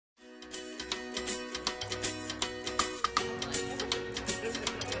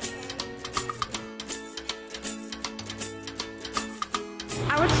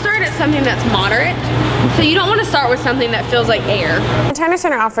something that's moderate. So you don't want to start with something that feels like air. The Trainer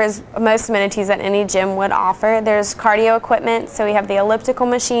Center offers most amenities that any gym would offer. There's cardio equipment, so we have the elliptical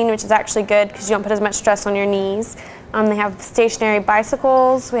machine, which is actually good because you don't put as much stress on your knees. They have stationary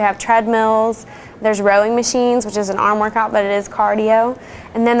bicycles, we have treadmills, there's rowing machines, which is an arm workout, but it is cardio.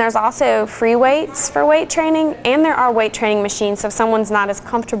 And then there's also free weights for weight training, and there are weight training machines, so if someone's not as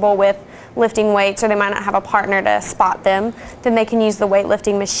comfortable with lifting weights or they might not have a partner to spot them, then they can use the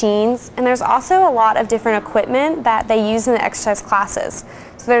weightlifting machines. And there's also a lot of different equipment that they use in the exercise classes.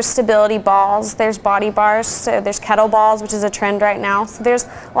 So there's stability balls, there's body bars, so there's kettlebells, which is a trend right now. So there's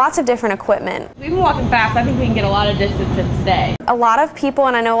lots of different equipment. We've been walking fast. I think we can get a lot of distance in today. A lot of people,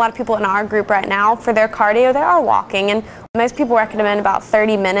 and I know a lot of people in our group right now, for their cardio, they are walking. And most people recommend about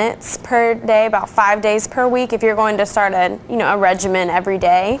 30 minutes per day, about 5 days per week if you're going to start a regimen every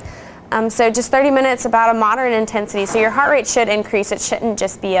day. So just 30 minutes, about a moderate intensity. So your heart rate should increase. It shouldn't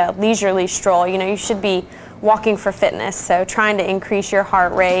just be a leisurely stroll. You should be walking for fitness. So trying to increase your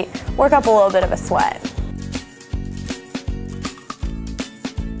heart rate, work up a little bit of a sweat.